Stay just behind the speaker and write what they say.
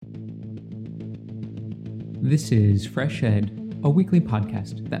This is Fresh Ed, a weekly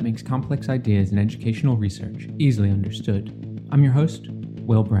podcast that makes complex ideas in educational research easily understood. I'm your host,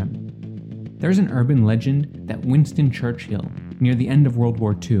 Will Brehm. There's an urban legend that Winston Churchill, near the end of World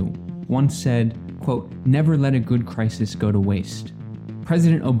War II, once said, quote, "Never let a good crisis go to waste."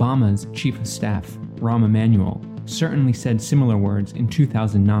 President Obama's chief of staff, Rahm Emanuel, certainly said similar words in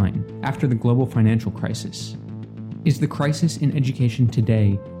 2009 after the global financial crisis. Is the crisis in education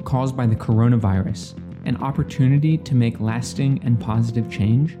today caused by the coronavirus an opportunity to make lasting and positive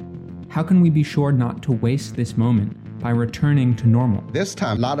change? How can we be sure not to waste this moment by returning to normal? This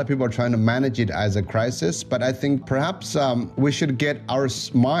time, a lot of people are trying to manage it as a crisis, but I think perhaps we should get our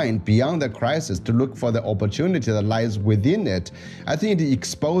mind beyond the crisis to look for the opportunity that lies within it. I think it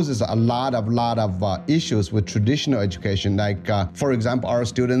exposes a lot of issues with traditional education. Like, for example, our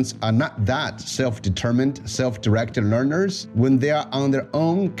students are not that self-determined, self-directed learners. When they are on their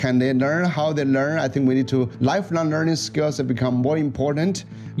own, can they learn how they learn? I think we need to, lifelong learning skills have become more important.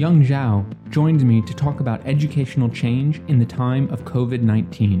 Yang Zhao joined me to talk about educational change in the time of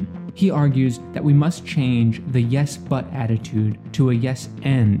COVID-19. He argues that we must change the yes but attitude to a yes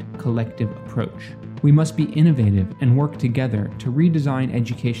and collective approach. We must be innovative and work together to redesign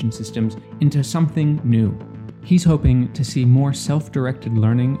education systems into something new. He's hoping to see more self-directed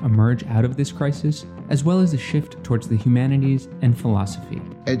learning emerge out of this crisis, as well as a shift towards the humanities and philosophy.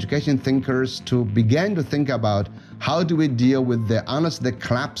 Education thinkers to begin to think about how do we deal with the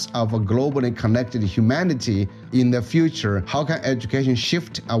collapse of a globally connected humanity in the future? How can education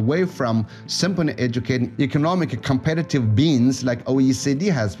shift away from simply educating economic competitive beings like OECD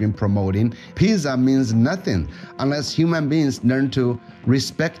has been promoting? PISA means nothing unless human beings learn to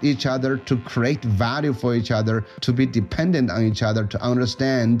respect each other, to create value for each other, to be dependent on each other, to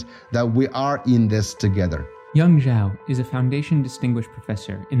understand that we are in this together. Yang Zhao is a Foundation Distinguished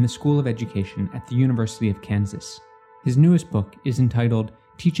Professor in the School of Education at the University of Kansas. His newest book is entitled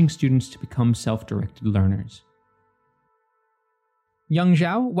Teaching Students to Become Self-Directed Learners. Yang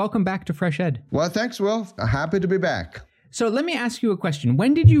Zhao, welcome back to Fresh Ed. Well, thanks, Will. Happy to be back. So let me ask you a question.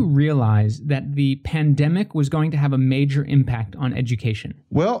 When did you realize that the pandemic was going to have a major impact on education?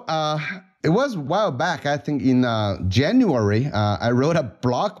 Well, it was a while back, I think in January, I wrote a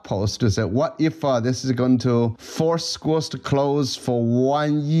blog post to say, what if this is going to force schools to close for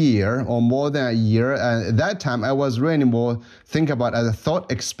 1 year or more than a year? And at that time, I was really more thinking about as a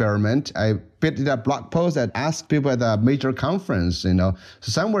thought experiment. I did a blog post that asked people at a major conference, So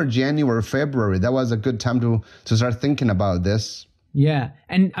somewhere January, February, that was a good time to start thinking about this. Yeah.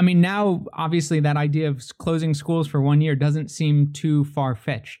 And I mean, now, obviously, that idea of closing schools for 1 year doesn't seem too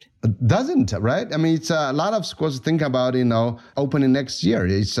far-fetched. Doesn't, right? I mean, it's a lot of schools think about, opening next year.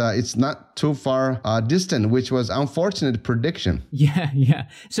 It's not too far distant, which was unfortunate prediction. Yeah.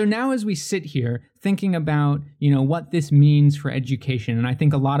 So now as we sit here thinking about, what this means for education, and I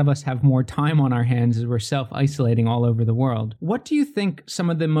think a lot of us have more time on our hands as we're self-isolating all over the world. What do you think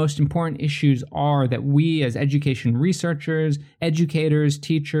some of the most important issues are that we as education researchers, educators,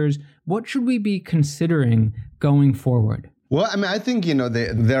 teachers, what should we be considering going forward? Well, I mean, I think,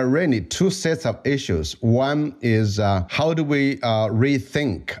 there are really two sets of issues. One is how do we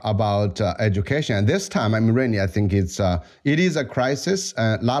rethink about education? And this time, I think it is a crisis.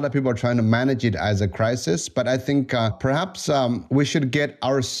 A lot of people are trying to manage it as a crisis. But I think perhaps we should get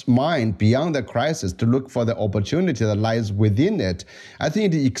our mind beyond the crisis to look for the opportunity that lies within it. I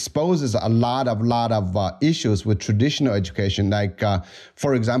think it exposes a lot of issues with traditional education. Like,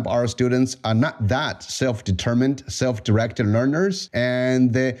 for example, our students are not that self-determined, self-directed learners,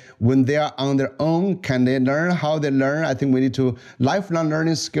 and when they are on their own, can they learn how they learn? I think we need to, lifelong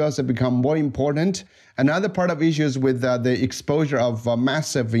learning skills have become more important. Another part of issues with the exposure of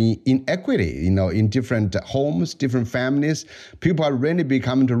massive inequity, in different homes, different families. People are really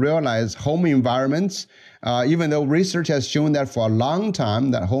becoming to realize home environments, even though research has shown that for a long time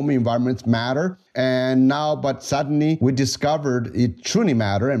that home environments matter. And now, but suddenly we discovered it truly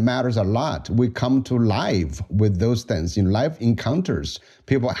matters a lot. We come to live with those things, live encounters.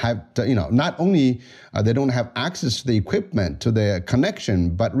 People have to, not only they don't have access to the equipment, to the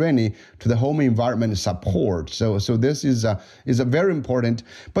connection, but really to the home environment support. So this is a very important.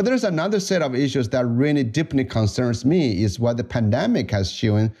 But there's another set of issues that really deeply concerns me is what the pandemic has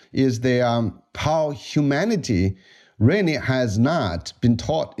shown is the how humanity really has not been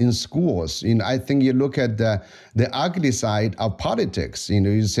taught in schools. I think you look at the ugly side of politics.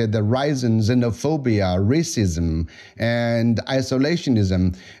 You said the rise in xenophobia, racism, and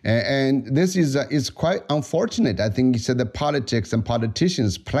isolationism, and this is quite unfortunate. I think you said the politics and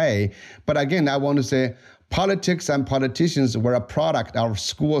politicians play. But again, I want to say politics and politicians were a product of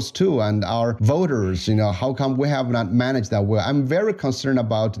schools too, and our voters, how come we have not managed that well? I'm very concerned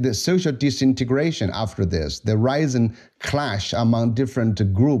about the social disintegration after this, the rising clash among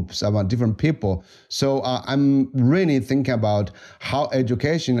different groups, among different people. So I'm really thinking about how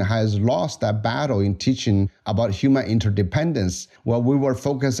education has lost that battle in teaching about human interdependence. Well, we were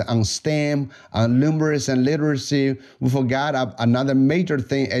focused on STEM, on numeracy and literacy. We forgot another major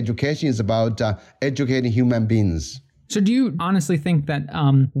thing. Education is about educating human beings. So do you honestly think that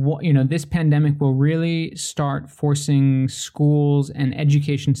this pandemic will really start forcing schools and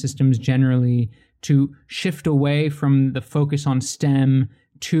education systems generally to shift away from the focus on STEM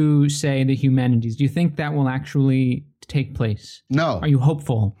to, say, the humanities? Do you think that will actually take place? No. Are you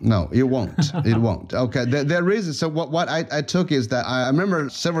hopeful? No, it won't. It won't. Okay. The reason, so what I took is that I remember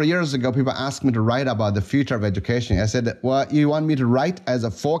several years ago, people asked me to write about the future of education. I said, well, you want me to write as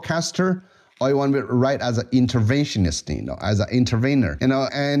a forecaster, or you want me to write as an interventionist, as an intervener,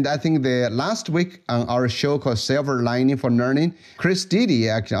 and I think the last week on our show called Silver Lining for Learning, Chris Dede,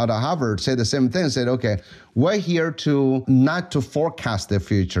 actually out of Harvard, said the same thing, said, okay, we're here not to forecast the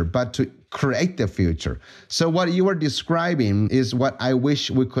future, but to create the future. So what you were describing is what I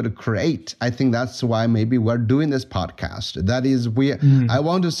wish we could create. I think that's why maybe we're doing this podcast. That is, I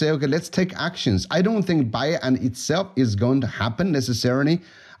want to say, okay, let's take actions. I don't think by and itself is going to happen necessarily,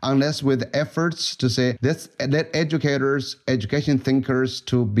 unless with efforts to say, let's let educators, education thinkers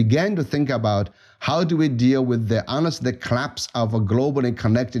to begin to think about how do we deal with the collapse of a globally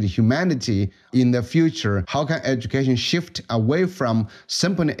connected humanity in the future? How can education shift away from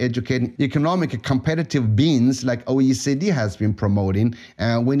simply educating economic competitive beings like OECD has been promoting?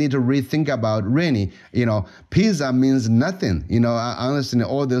 And we need to rethink about really, PISA means nothing. Honestly,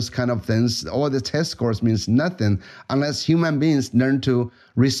 all those kind of things, all the test scores means nothing unless human beings learn to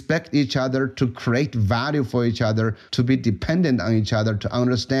respect each other, to create value for each other, to be dependent on each other, to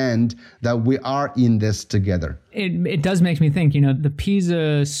understand that we are in this together. It does make me think, the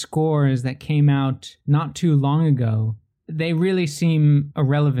PISA scores that came out not too long ago, they really seem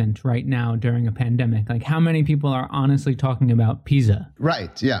irrelevant right now during a pandemic. Like, how many people are honestly talking about PISA?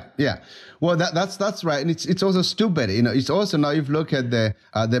 Right. Yeah. Well, that's right, and it's also stupid. It's also, now if you look at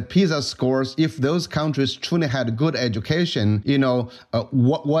the PISA scores, if those countries truly had good education,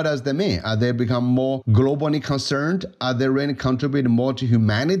 what does that mean? Are they become more globally concerned? Are they really contributing more to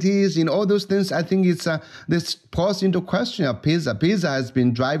humanities? All those things. I think it's this calls into question of PISA. PISA has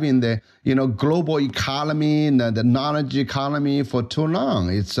been driving the global economy and the knowledge economy for too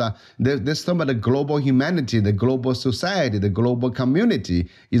long. It's there's some of the global humanity, the global society, the global community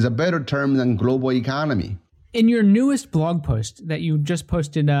is a better term than global economy. In your newest blog post that you just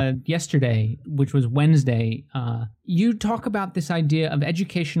posted yesterday, which was Wednesday, you talk about this idea of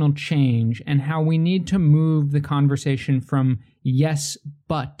educational change and how we need to move the conversation from yes,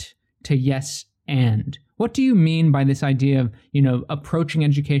 but to yes, and. What do you mean by this idea of, approaching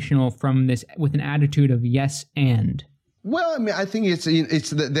educational from this with an attitude of yes, and? Well, I mean, I think it's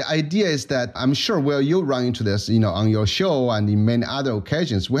the idea is that I'm sure, you run into this, on your show and in many other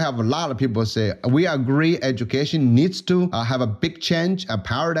occasions. We have a lot of people say, we agree education needs to have a big change, a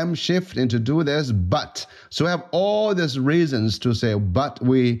paradigm shift and to do this, but. So we have all these reasons to say, but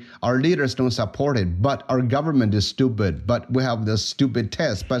our leaders don't support it, but our government is stupid, but we have the stupid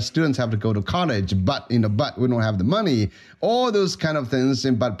test, but students have to go to college, but we don't have the money. All those kind of things,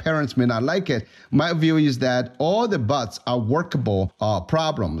 but parents may not like it. My view is that all the buts are workable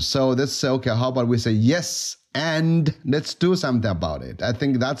problems. So let's say, okay, how about we say yes, and let's do something about it. I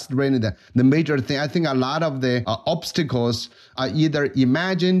think that's really the major thing. I think a lot of the obstacles are either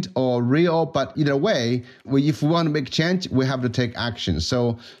imagined or real, but either way, if we want to make change, we have to take action.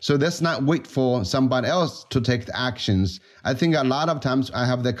 So let's not wait for somebody else to take the actions. I think a lot of times I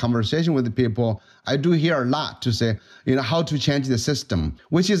have the conversation with the people. I do hear a lot to say, how to change the system,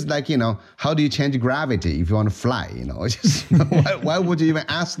 which is like, how do you change gravity if you want to fly? Why would you even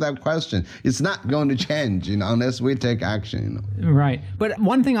ask that question? It's not going to change, unless we take action. Right. But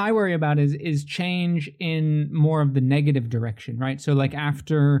one thing I worry about is change in more of the negative direction, right? So like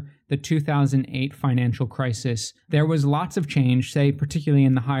after the 2008 financial crisis, there was lots of change, say, particularly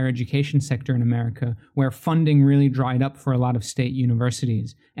in the higher education sector in America, where funding really dried up for a lot of state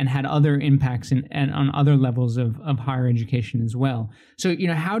universities and had other impacts and on other levels of higher education as well. So,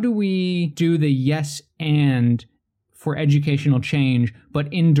 how do we do the yes and for educational change,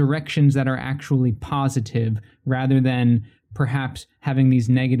 but in directions that are actually positive rather than perhaps having these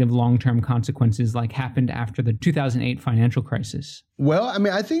negative long-term consequences like happened after the 2008 financial crisis? Well, I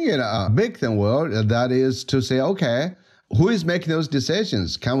mean, I think a big thing, that is to say, okay, who is making those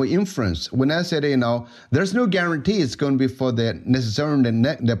decisions? Can we influence? When I said, there's no guarantee it's going to be for the necessarily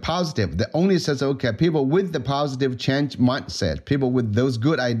the positive. The only says, okay, people with the positive change mindset, people with those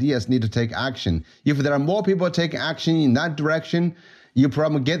good ideas need to take action. If there are more people taking action in that direction, you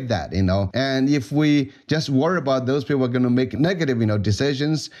probably get that, And if we just worry about those people are going to make negative,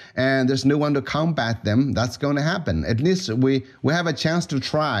 decisions, and there's no one to combat them, that's going to happen. At least we have a chance to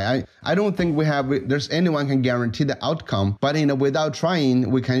try. I don't think there's anyone can guarantee the outcome, but without trying,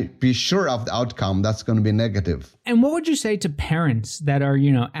 we can be sure of the outcome that's going to be negative. And what would you say to parents that are,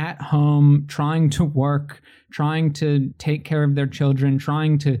 at home trying to work, trying to take care of their children,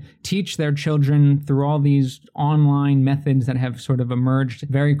 trying to teach their children through all these online methods that have sort of emerged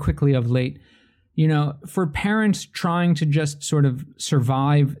very quickly of late? For parents trying to just sort of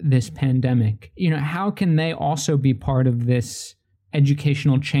survive this pandemic, how can they also be part of this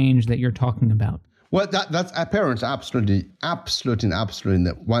educational change that you're talking about? Well, that's parents absolutely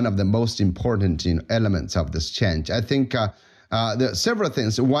one of the most important elements of this change. I think there are several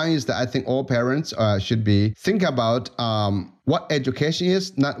things. One is that I think all parents should think about what education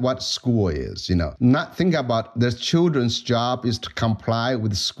is, not what school is. Not think about their children's job is to comply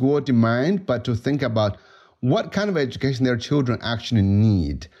with school demand, but to think about what kind of education their children actually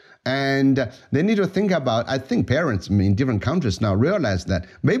need. And they need to think about, I think parents in different countries now realize that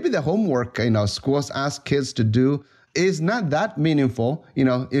maybe the homework, schools ask kids to do is not that meaningful.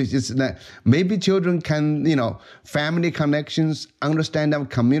 It's that maybe children can, family connections, understand that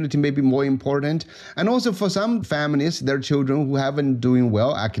community may be more important. And also for some families, their children who haven't doing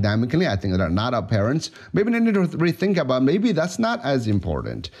well academically, I think there are a lot of parents, maybe they need to rethink about maybe that's not as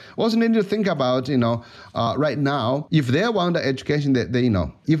important. Also need to think about, right now, if they want the education that they,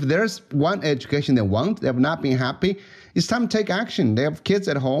 if there's one education they want, they have not been happy, it's time to take action. They have kids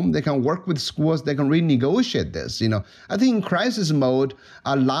at home. They can work with schools. They can renegotiate this. I think in crisis mode,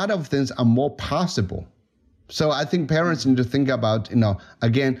 a lot of things are more possible. So I think parents need to think about,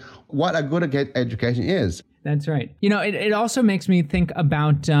 again, what a good education is. That's right. It also makes me think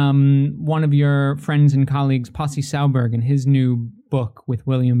about one of your friends and colleagues, Pasi Sauberg, and his new book with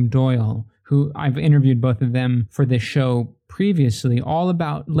William Doyle, who I've interviewed both of them for this show previously, all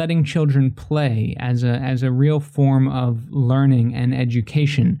about letting children play as a real form of learning and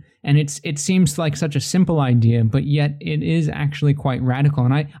education. And it seems like such a simple idea, but yet it is actually quite radical.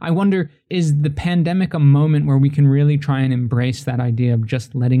 And I wonder, is the pandemic a moment where we can really try and embrace that idea of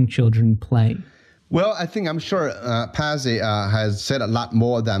just letting children play? Well, I'm sure Pasi has said a lot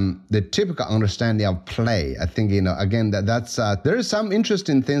more than the typical understanding of play. I think, again, that's there is some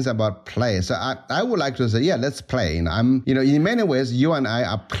interesting things about play. So I would like to say, yeah, let's play. In many ways, you and I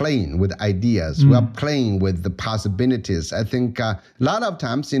are playing with ideas. We are playing with the possibilities. I think a lot of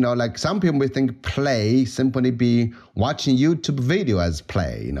times, like some people may think play simply be watching YouTube video as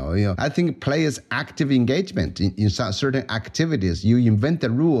play. I think play is active engagement in certain activities. You invent the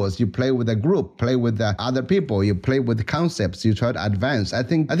rules. You play with a group. Play with other people, you play with concepts, you try to advance. I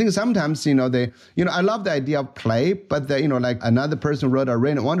think sometimes, I love the idea of play, but like another person wrote a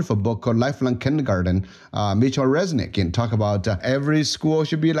really wonderful book called Lifelong Kindergarten, Mitchell Resnick, talk about every school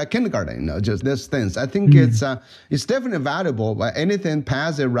should be like kindergarten, just these things. I think it's definitely valuable, but anything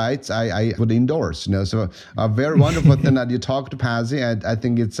Pasi writes, I would endorse, so a very wonderful thing that you talk to Pasi, I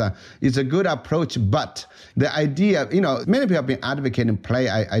think it's a good approach, but the idea, many people have been advocating play.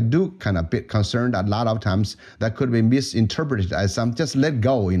 I do kind of bit concerned a lot of times that could be misinterpreted as some just let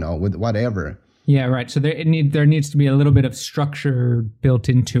go, with whatever. Yeah, right. So there needs to be a little bit of structure built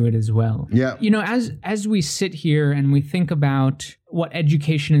into it as well. Yeah. As we sit here and we think about what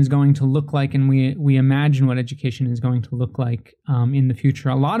education is going to look like, and we imagine what education is going to look like in the future,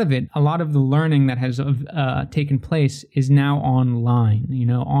 a lot of the learning that has taken place is now online.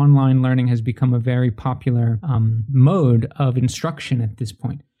 Online learning has become a very popular mode of instruction at this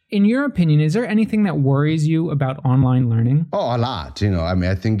point. In your opinion, is there anything that worries you about online learning? Oh, a lot.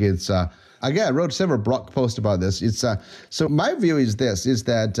 I think it's... Again, I wrote several blog posts about this. It's so my view is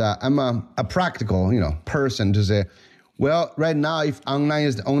that I'm a practical, person to say, well, right now, if online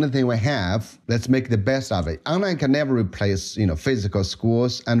is the only thing we have, let's make the best of it. Online can never replace, physical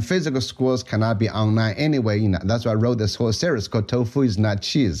schools, and physical schools cannot be online anyway. That's why I wrote this whole series called Tofu is Not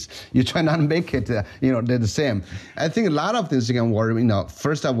Cheese. You try not to make it, they're the same. I think a lot of things you can worry.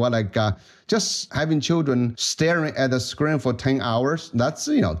 First of all, like just having children staring at the screen for 10 hours, that's,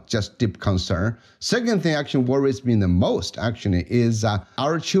 just deep concern. Second thing actually worries me the most, actually, is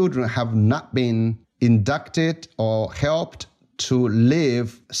our children have not been inducted or helped to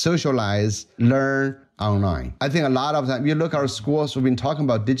live, socialize, learn online. I think a lot of time, you look at our schools, we've been talking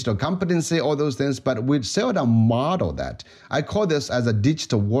about digital competency, all those things, but we seldom model that. I call this as a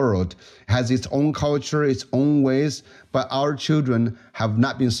digital world, has its own culture, its own ways, but our children have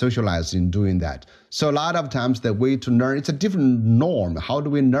not been socialized in doing that. So a lot of times the way to learn, it's a different norm. How do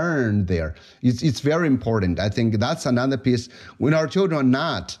we learn there? It's very important. I think that's another piece. When our children are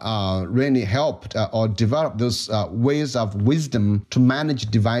not really helped or develop those ways of wisdom to manage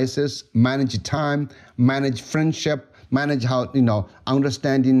devices, manage time, manage friendship, manage how,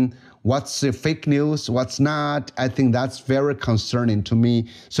 understanding what's fake news, what's not, I think that's very concerning to me.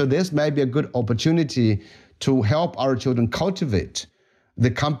 So this may be a good opportunity to help our children cultivate the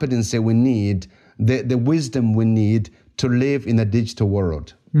competency we need, the wisdom we need to live in a digital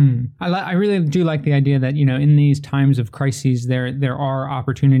world. I really do like the idea that, in these times of crises, there are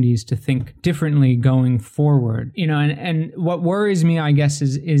opportunities to think differently going forward. And what worries me, I guess,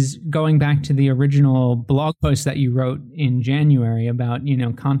 is going back to the original blog post that you wrote in January about,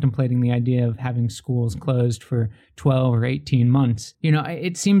 contemplating the idea of having schools closed for 12 or 18 months.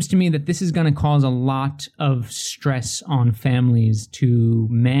 It seems to me that this is going to cause a lot of stress on families to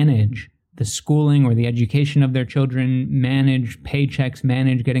manage the schooling or the education of their children, manage paychecks,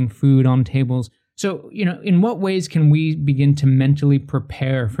 manage getting food on tables. So, in what ways can we begin to mentally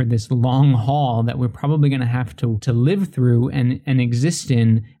prepare for this long haul that we're probably going to have to live through and exist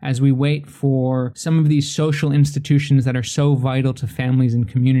in as we wait for some of these social institutions that are so vital to families and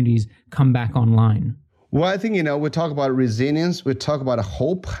communities come back online? Well, I think, we talk about resilience, we talk about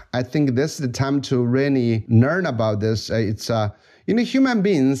hope. I think this is the time to really learn about this. Human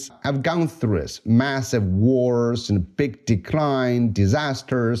beings have gone through this, massive wars and big decline,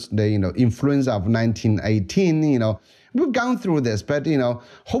 disasters, the influenza of 1918, we've gone through this, but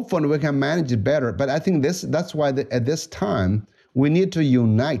hopefully we can manage it better. But I think that's why at this time we need to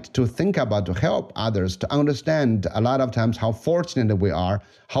unite to think about, to help others, to understand a lot of times how fortunate we are,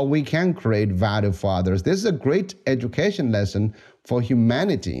 how we can create value for others. This is a great education lesson for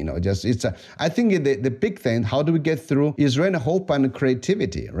humanity, I think the big thing, how do we get through, is really hope and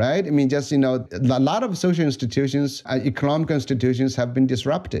creativity, right? I mean, a lot of social institutions, economic institutions have been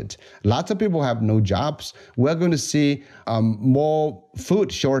disrupted. Lots of people have no jobs. We're going to see more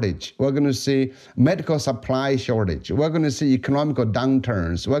food shortage. We're going to see medical supply shortage. We're going to see economical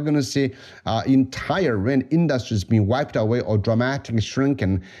downturns. We're going to see entire industries being wiped away or dramatically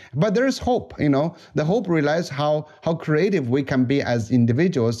shrinking. But there is hope, The hope relies how creative we can be as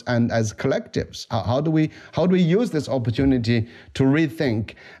individuals and as collectives. How do we use this opportunity to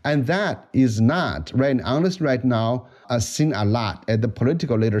rethink? And that is not, honestly, right now, seen a lot at the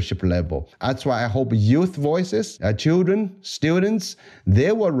political leadership level. That's why I hope youth voices, children, students,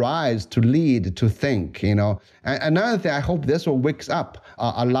 they will rise to lead, to think, And another thing, I hope this will wake up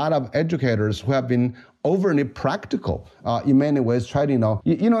a lot of educators who have been overly practical in many ways, in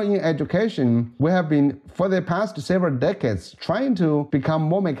education, we have been, for the past several decades, trying to become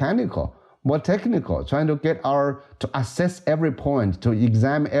more mechanical, more technical, trying to to assess every point, to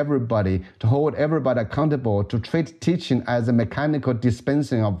examine everybody, to hold everybody accountable, to treat teaching as a mechanical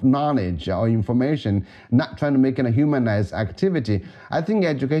dispensing of knowledge or information, not trying to make it a humanized activity. I think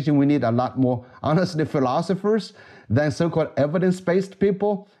education, we need a lot more, honestly, philosophers than so-called evidence-based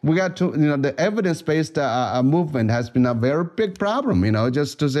people. We got to, the evidence-based movement has been a very big problem,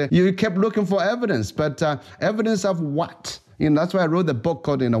 just to say, you kept looking for evidence, but evidence of what? That's why I wrote the book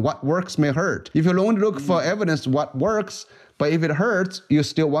called, What Works May Hurt. If you only look for evidence, what works, but if it hurts, you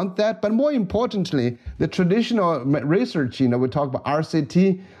still want that. But more importantly, the traditional research, we talk about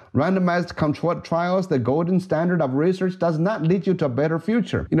RCT, randomized controlled trials, the golden standard of research, does not lead you to a better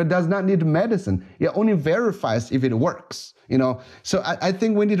future. Does not need medicine. It only verifies if it works. So I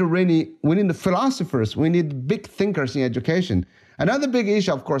think we need the philosophers, we need big thinkers in education. Another big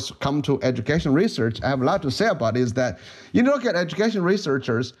issue, of course, come to education research, I have a lot to say about, is that you look at education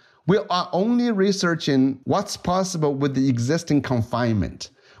researchers, we are only researching what's possible with the existing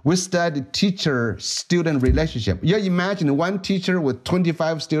confinement. We study teacher-student relationship. You imagine one teacher with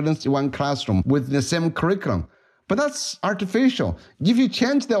 25 students in one classroom with the same curriculum. But that's artificial. If you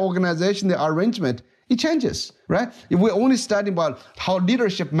change the organization, the arrangement, it changes, right? If we only study about how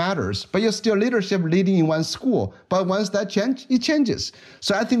leadership matters, but you're still leadership leading in one school. But once that changes, it changes.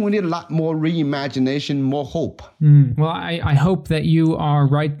 So I think we need a lot more reimagination, more hope. Well, I hope that you are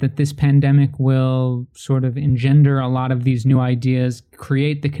right, that this pandemic will sort of engender a lot of these new ideas,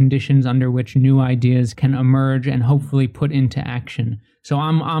 create the conditions under which new ideas can emerge and hopefully put into action. So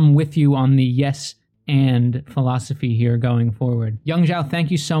I'm with you on the yes and philosophy here going forward. Young Zhao,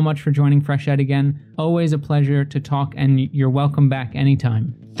 thank you so much for joining Fresh Ed again. Always a pleasure to talk, and you're welcome back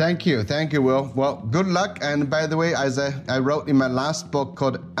anytime. Thank you, Will. Well, good luck. And by the way, as I wrote in my last book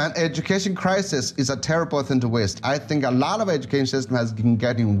called An Education Crisis is a Terrible Thing to Waste, I think a lot of education system has been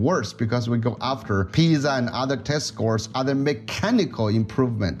getting worse because we go after PISA and other test scores, other mechanical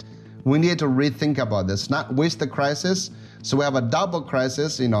improvement. We need to rethink about this, not waste the crisis. So we have a double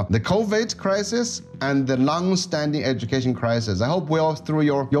crisis, the COVID crisis and the long-standing education crisis. I hope, Will, through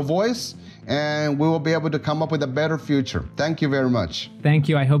your voice, and we will be able to come up with a better future. Thank you very much. Thank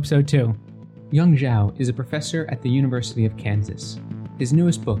you. I hope so too. Young Zhao is a professor at the University of Kansas. His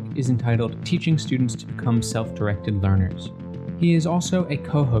newest book is entitled Teaching Students to Become Self-Directed Learners. He is also a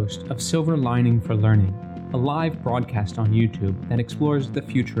co-host of Silver Lining for Learning, a live broadcast on YouTube that explores the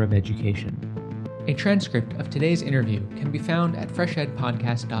future of education. A transcript of today's interview can be found at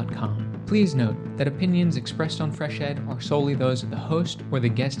freshedpodcast.com. Please note that opinions expressed on Fresh Ed are solely those of the host or the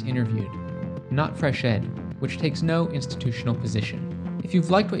guest interviewed, not Fresh Ed, which takes no institutional position. If you've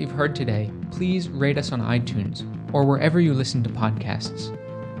liked what you've heard today, please rate us on iTunes or wherever you listen to podcasts.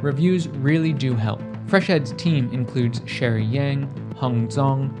 Reviews really do help. Fresh Ed's team includes Sherry Yang, Hung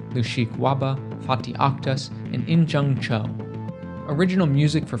Zong, Lushik Waba, Fatih Akhtas, and In-Jung Cho. Original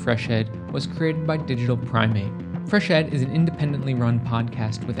music for Fresh Ed was created by Digital Primate. Fresh Ed is an independently run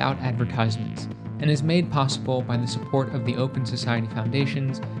podcast without advertisements and is made possible by the support of the Open Society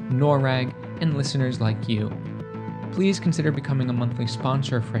Foundations, NORAG, and listeners like you. Please consider becoming a monthly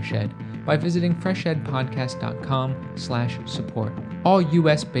sponsor of Fresh Ed by visiting freshedpodcast.com/support. All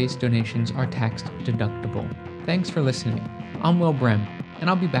US-based donations are tax deductible. Thanks for listening. I'm Will Brem, and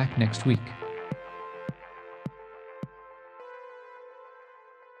I'll be back next week.